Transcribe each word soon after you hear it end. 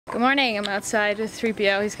Good morning, I'm outside with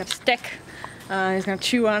 3PO. He's got a stick. He's gonna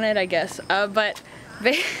chew on it, I guess. But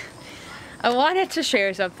I wanted to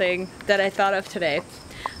share something that I thought of today.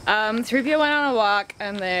 3PO went on a walk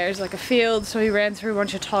and there's like a field, so he ran through a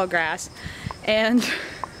bunch of tall grass. And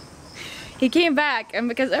he came back, and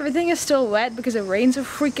because everything is still wet because it rained so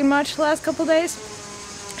freaking much the last couple days,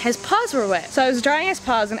 his paws were wet. So I was drying his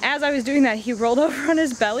paws, and as I was doing that, he rolled over on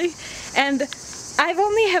his belly. And I've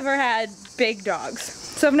only ever had big dogs,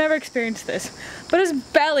 so I've never experienced this. But his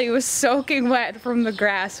belly was soaking wet from the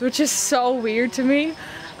grass, which is so weird to me.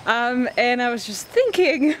 And I was just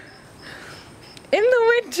thinking, in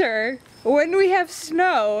the winter, when we have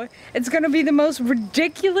snow, it's gonna be the most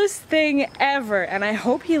ridiculous thing ever. And I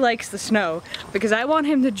hope he likes the snow, because I want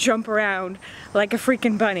him to jump around like a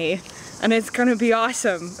freaking bunny. And it's gonna be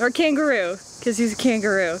awesome. Or kangaroo, because he's a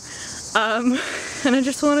kangaroo. And I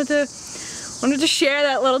just wanted to share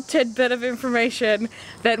that little tidbit of information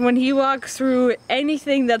that when he walks through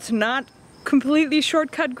anything that's not completely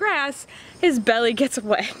shortcut grass, his belly gets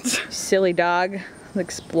wet. Silly dog,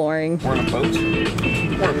 exploring. We're on a boat.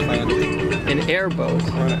 We're on a plane. An airboat.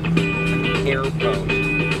 We're on an airboat.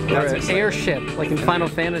 Or an airship, like in Final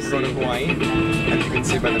Fantasy. We're going to Hawaii, and you can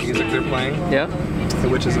see by the music they're playing. Yeah. The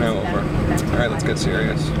witch is now over. Alright, let's get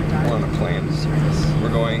serious. We're on a plane. We're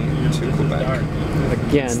going to Quebec.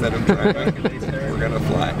 Again. Instead of driving, we're going to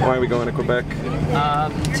fly. Why are we going to Quebec?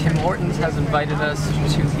 Tim Hortons has invited us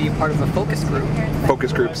to be part of a focus group.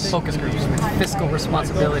 Focus groups. Focus groups with fiscal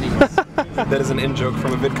responsibilities. That is an in-joke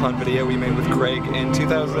from a VidCon video we made with Craig in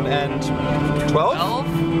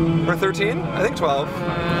 2012? Or 13? I think 12.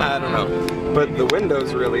 I don't know. But the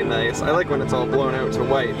window's really nice. I like when it's all blown out to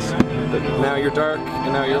white. But now you're dark,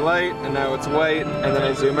 and now you're light, and now it's white, and then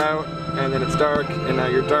I zoom out, and then it's dark, and now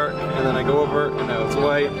you're dark, and then I go over, and now it's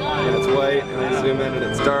white, and it's white, and I zoom in, and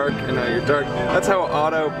it's dark, and now you're dark. That's how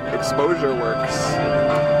auto exposure works.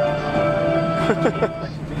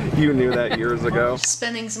 You knew that years ago.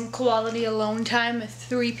 Spending some quality alone time with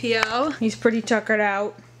 3PO. He's pretty tuckered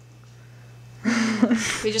out.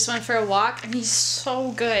 We just went for a walk, and he's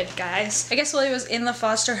so good, guys. I guess while he was in the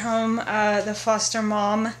foster home, the foster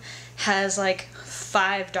mom has like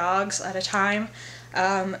 5 dogs at a time.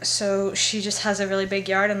 So she just has a really big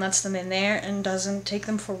yard and lets them in there and doesn't take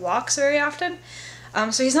them for walks very often.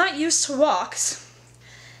 So he's not used to walks.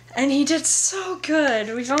 And he did so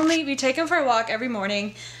good. We take him for a walk every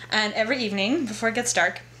morning and every evening before it gets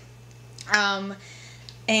dark.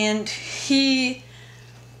 And he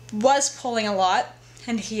was pulling a lot,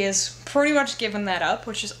 and he has pretty much given that up,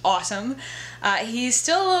 which is awesome. He's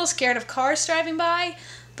still a little scared of cars driving by,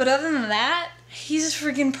 but other than that, he's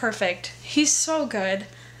freaking perfect. He's so good.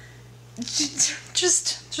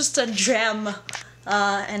 Just a gem.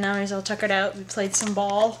 And now he's all tuckered out. We played some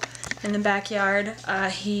ball in the backyard.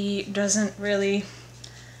 He doesn't really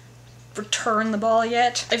return the ball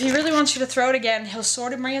yet. If he really wants you to throw it again, he'll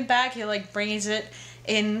sort of bring it back. He'll like brings it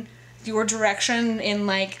in your direction in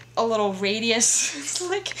like a little radius.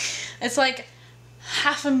 It's like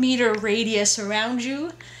half a meter radius around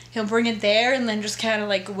you. He'll bring it there and then just kind of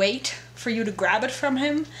like wait for you to grab it from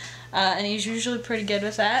him. And he's usually pretty good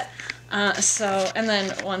with that. And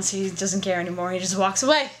then once he doesn't care anymore, he just walks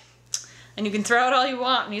away. And you can throw it all you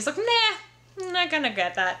want, and he's like, nah, I'm not gonna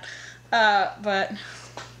get that. But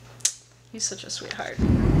he's such a sweetheart.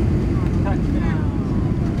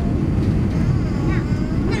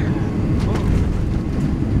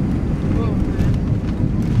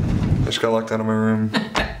 I just got locked out of my room.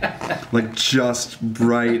 Like just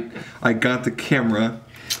right. I got the camera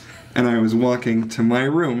and I was walking to my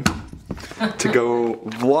room to go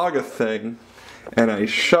vlog a thing, and I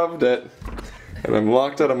shoved it and I'm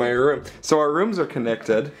locked out of my room. So our rooms are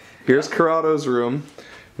connected. Here's Corrado's room.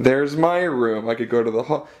 There's my room. I could go to the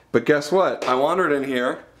hall. But guess what? I wandered in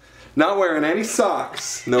here not wearing any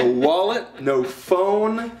socks. No wallet, no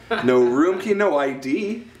phone, no room key, no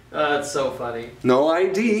ID. That's so funny. No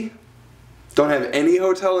ID. Don't have any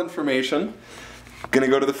hotel information. Gonna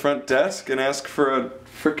go to the front desk and ask for a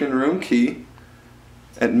frickin' room key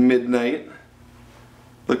at midnight.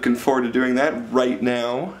 Looking forward to doing that right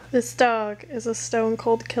now. This dog is a stone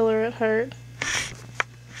cold killer at heart.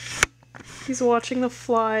 He's watching the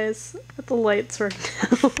flies at the lights right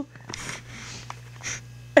now.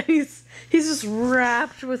 And he's just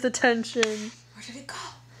wrapped with attention. Where did it go?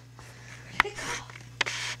 Where did it go?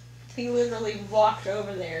 He literally walked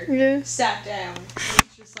over there, Yeah. sat down, and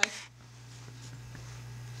was just like,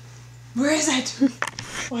 where is it?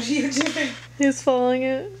 What are you doing? He's following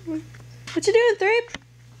it. What you doing, Threep?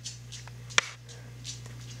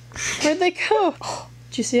 Where'd they go? Oh,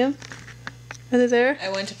 did you see him? Are they there? I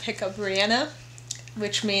went to pick up Rianna,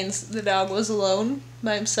 which means the dog was alone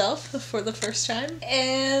by himself for the first time.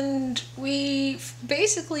 And we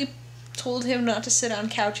basically told him not to sit on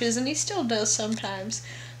couches, and he still does sometimes.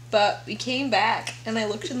 But we came back, and I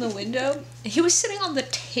looked in the window, and he was sitting on the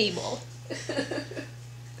table.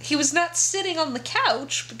 He was not sitting on the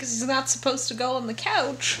couch, because he's not supposed to go on the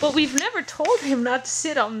couch. But we've never told him not to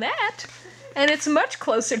sit on that. And it's much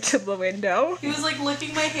closer to the window. He was like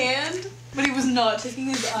licking my hand, but he was not taking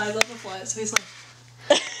his eyes off the fly, so he's like...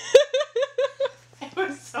 It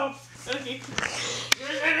was so funny.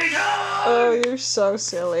 Oh, you're so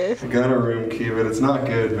silly. I got a room key, but it's not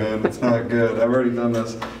good, man. It's not good. I've already done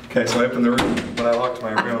this. Okay, so I opened the room, but I locked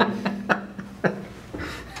my room.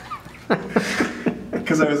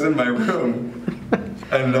 Because I was in my room.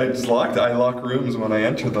 And I just locked it. I lock rooms when I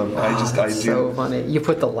enter them. I do. So funny. You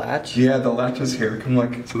put the latch? Yeah, the latch is here. Come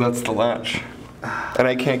look. So that's the latch. And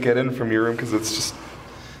I can't get in from your room because it's just...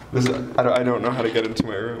 I don't know how to get into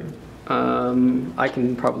my room. I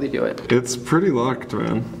can probably do it. It's pretty locked,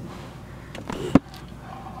 man.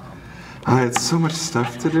 It's so much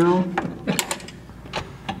stuff to do.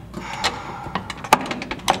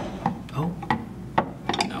 Oh.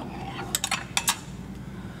 No.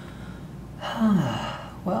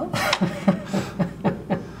 Well.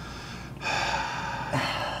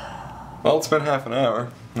 Well, it's been half an hour,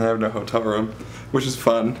 and I have no hotel room, which is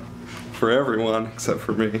fun for everyone except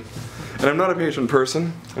for me. And I'm not a patient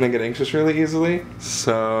person, and I get anxious really easily,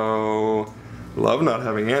 so love not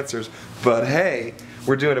having answers. But hey,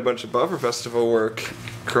 we're doing a bunch of Buffer Festival work.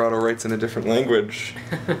 Corrado writes in a different language.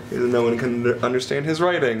 No one can understand his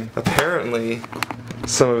writing. Apparently,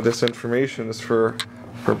 some of this information is for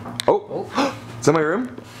oh! Is that my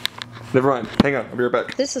room? Never mind. Hang on, I'll be right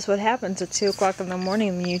back. This is what happens at 2 o'clock in the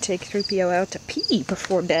morning when you take 3PO out to pee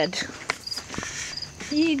before bed.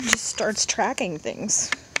 He just starts tracking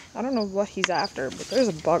things. I don't know what he's after, but there's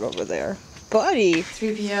a bug over there. Buddy!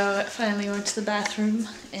 3PO finally went to the bathroom,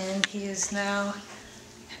 and he is now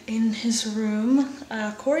in his room.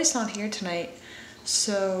 Corey's not here tonight,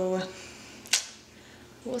 so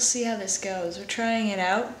we'll see how this goes. We're trying it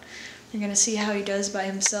out. We're gonna see how he does by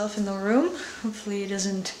himself in the room. Hopefully he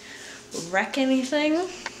doesn't wreck anything.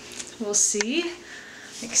 We'll see.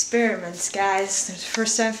 Experiments, guys. There's a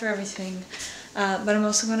first time for everything. But I'm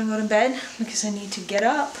also gonna go to bed because I need to get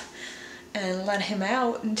up and let him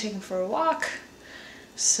out and take him for a walk.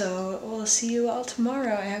 So we'll see you all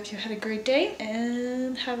tomorrow. I hope you had a great day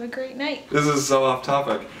and have a great night. This is so off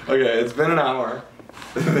topic. Okay, it's been an hour.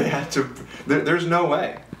 They had to. There's no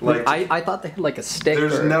way. Like I thought they had like a stick.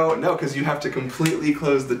 There's no, because you have to completely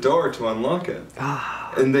close the door to unlock it.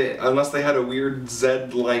 And unless they had a weird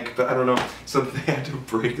Z-like, but I don't know, so they had to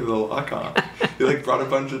break the lock off. They like brought a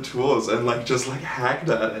bunch of tools and like just like hacked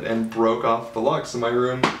at it and broke off the lock. So my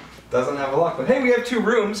room doesn't have a lock. But hey, we have 2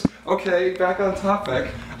 rooms. Okay, back on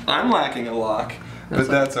topic. I'm lacking a lock, but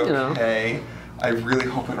that's okay. You know. I really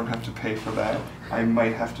hope I don't have to pay for that. I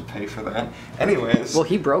might have to pay for that. Anyways. Well,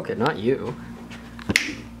 he broke it, not you.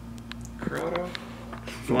 Corrado,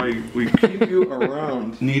 why we keep you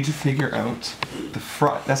around. Need to figure out the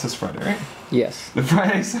that's this Friday, right? Yes. The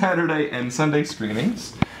Friday, Saturday, and Sunday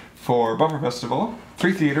screenings for Buffer Festival.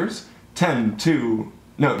 3 theaters, 10,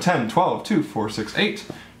 12, 2, 4, 6, 8,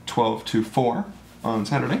 12, 2, 4 on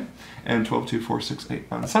Saturday, and 12, 2, 4, 6, 8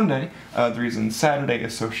 on Sunday. The reason Saturday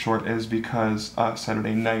is so short is because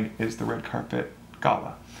Saturday night is the red carpet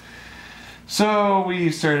gala. So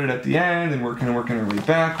we started at the end and working our way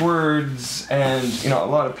backwards, and you know, a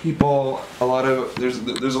lot of people,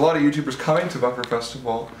 there's a lot of YouTubers coming to Buffer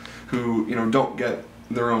Festival who, you know, don't get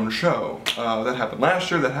their own show. That happened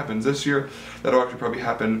last year, that happens this year, that'll actually probably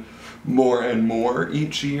happen more and more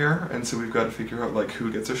each year, and so we've got to figure out like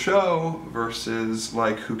who gets a show versus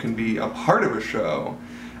like who can be a part of a show.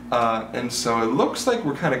 And so it looks like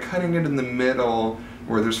we're kind of cutting it in the middle,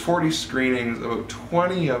 where there's 40 screenings, about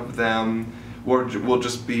 20 of them will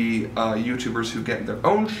just be YouTubers who get their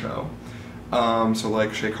own show. So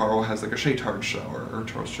like Shay Carl has like a Shay Tard show, or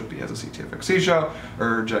Charles Chippy has a CTFXC show,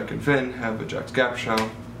 or Jack and Finn have a Jack's Gap show,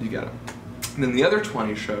 you get it. And then the other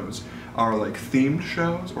 20 shows are like themed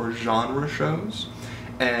shows or genre shows.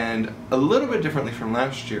 And a little bit differently from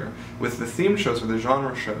last year, with the themed shows or the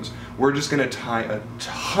genre shows, we're just going to tie a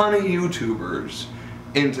ton of YouTubers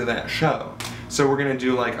into that show. So we're going to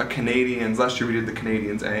do like a Canadians, last year we did the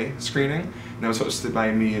CanadiansEh screening, and that was hosted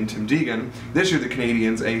by me and Tim Deegan. This year the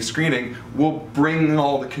CanadiansEh screening will bring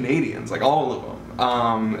all the Canadians, like all of them.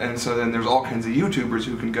 And so then there's all kinds of YouTubers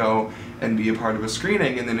who can go and be a part of a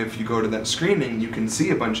screening, and then if you go to that screening, you can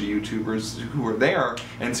see a bunch of YouTubers who are there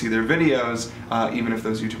and see their videos, even if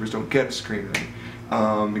those YouTubers don't get a screening.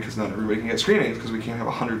 because not everybody can get screenings because we can't have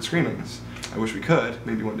 100 screenings. I wish we could.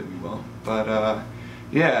 Maybe one day we will. But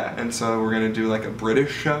yeah, and so we're gonna do like a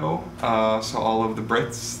British show. So all of the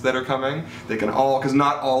Brits that are coming, they can all, because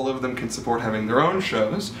not all of them can support having their own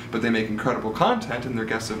shows, but they make incredible content and they're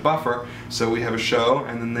guests of Buffer. So we have a show,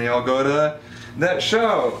 and then they all go to that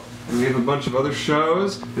show. And we have a bunch of other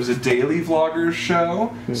shows. There's a daily vloggers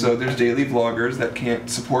show. So there's daily vloggers that can't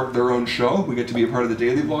support their own show. We get to be a part of the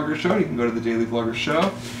daily vloggers show. You can go to the daily vloggers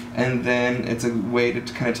show. And then it's a way to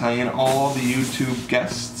kind of tie in all the YouTube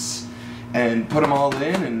guests and put them all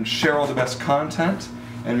in and share all the best content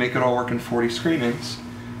and make it all work in 40 screenings.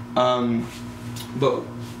 But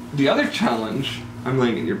the other challenge, I'm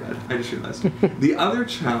laying in your bed, I just realized. The other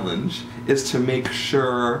challenge is to make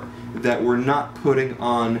sure that we're not putting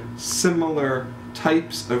on similar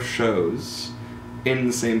types of shows in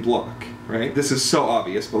the same block, right? This is so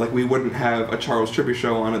obvious, but like we wouldn't have a Charles Trippy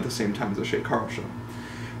show on at the same time as a Shay Carl show.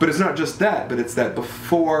 But it's not just that, but it's that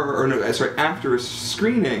before, or no, sorry, after a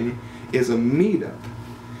screening is a meetup.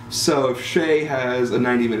 So if Shay has a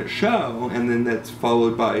 90-minute show, and then that's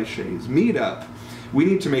followed by Shay's meetup, we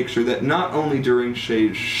need to make sure that not only during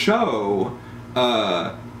Shay's show,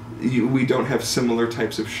 we don't have similar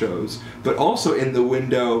types of shows, but also in the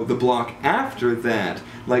window, the block after that.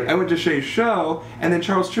 Like, I went to Shay's show, and then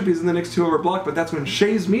Charles Trippy's in the next 2-hour block, but that's when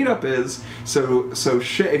Shay's meetup is. So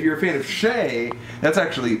Shay, if you're a fan of Shay, that's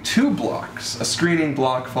actually 2 blocks. A screening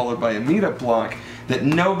block followed by a meetup block that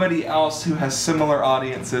nobody else who has similar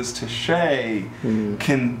audiences to Shay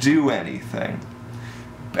can do anything.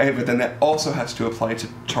 But then that also has to apply to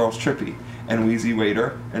Charles Trippy, and Wheezy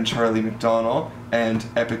Waiter, and Charlie McDonnell, and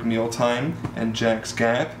Epic Mealtime, and Jack's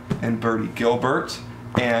Gap, and Bertie Gilbert,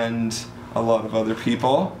 and a lot of other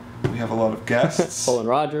people. We have a lot of guests. Olin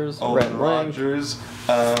Rogers, Olin Rogers,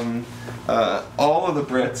 all of the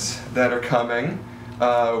Brits that are coming.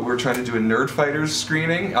 We're trying to do a Nerd Fighters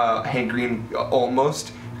screening. Hank Green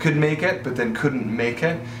almost could make it, but then couldn't make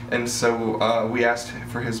it, and so we asked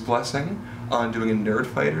for his blessing on doing a Nerd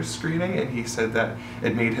Fighters screening, and he said that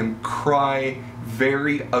it made him cry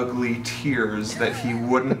very ugly tears that he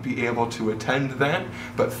wouldn't be able to attend that,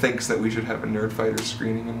 but thinks that we should have a Nerd Fighters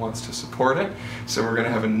screening and wants to support it. So we're going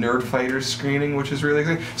to have a Nerd Fighters screening, which is really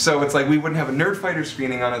exciting. So it's like we wouldn't have a Nerd Fighters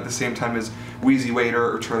screening on at the same time as Wheezy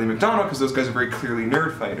Waiter or Charlie McDonnell, because those guys are very clearly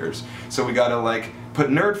Nerd Fighters. So we got to like put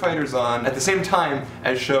Nerd Fighters on at the same time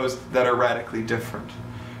as shows that are radically different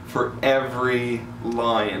for every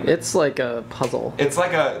line. It's like a puzzle. It's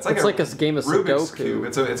like a game of Rubik's Sudoku. Cube.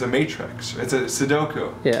 It's a matrix. It's a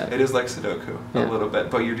Sudoku. Yeah. It is like Sudoku a little bit,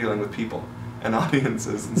 but you're dealing with people and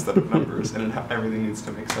audiences instead of numbers, and everything needs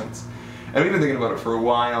to make sense. And we've been thinking about it for a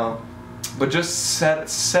while, but just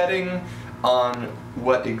setting on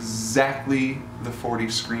what exactly the 40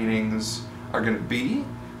 screenings are going to be,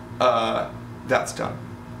 that's done.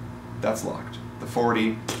 That's locked. The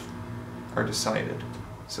 40 are decided.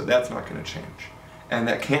 So that's not going to change. And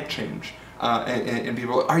that can't change. And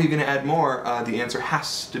people, are you going to add more? The answer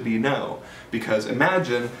has to be no. Because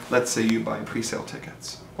imagine, let's say you buy pre-sale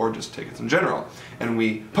tickets, or just tickets in general, and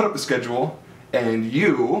we put up the schedule, and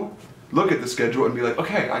you look at the schedule and be like,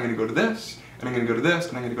 okay, I'm going to go to this, and I'm going to go to this,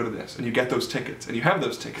 and I'm going to go to this. And you get those tickets, and you have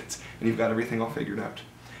those tickets, and you've got everything all figured out.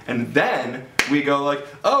 And then we go like,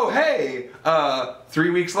 oh hey, 3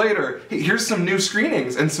 weeks later, hey, here's some new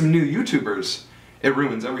screenings and some new YouTubers. It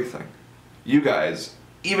ruins everything. You guys,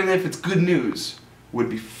 even if it's good news,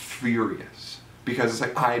 would be furious. Because it's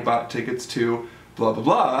like, I bought tickets to blah blah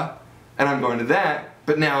blah, and I'm going to that,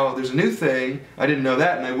 but now there's a new thing, I didn't know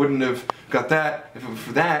that, and I wouldn't have got that if it was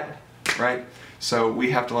for that, right? So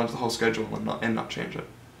we have to launch the whole schedule and not change it.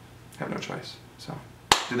 Have no choice. So,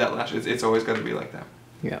 did that last year. It's always got to be like that.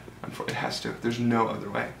 Yeah. It has to. There's no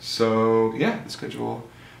other way. So, yeah, the schedule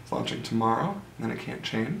is launching tomorrow, and then it can't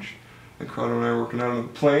change. And Corrado and I are working out on the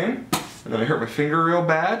plane, and then I hurt my finger real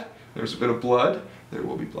bad. There's a bit of blood. There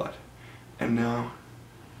will be blood. And now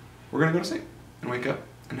we're going to go to sleep and wake up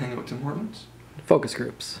and hang out with Tim Hortons. Focus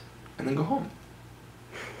groups. And then go home.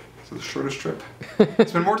 So the shortest trip.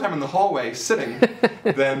 Spend more time in the hallway sitting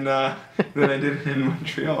than I did in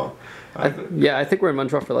Montreal. I think we're in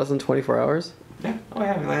Montreal for less than 24 hours. Yeah. Oh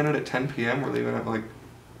yeah, we landed at 10 p.m. We're leaving at like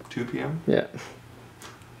 2 p.m. Yeah.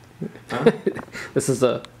 Huh? This is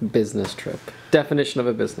a business trip. Definition of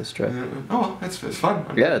a business trip. Oh well, it's fun.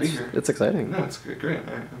 I'm Yeah, glad to be here. it's exciting. No, it's great.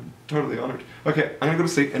 I'm totally honored. Okay, I'm gonna go to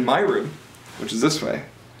sleep in my room, which is this way.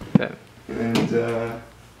 Okay. And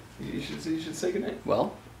you should say goodnight.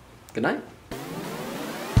 Well, good night.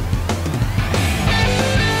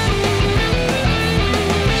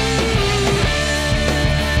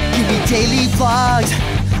 Give me daily vlogs.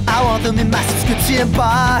 I want them in my subscription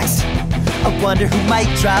box. I wonder who might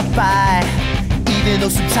drop by, even though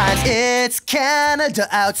sometimes it's Canada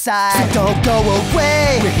outside. So don't go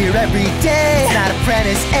away, we're here every day. It's not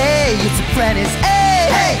ApprenticeEh, it's ApprenticeEh.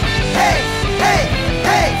 Hey, hey.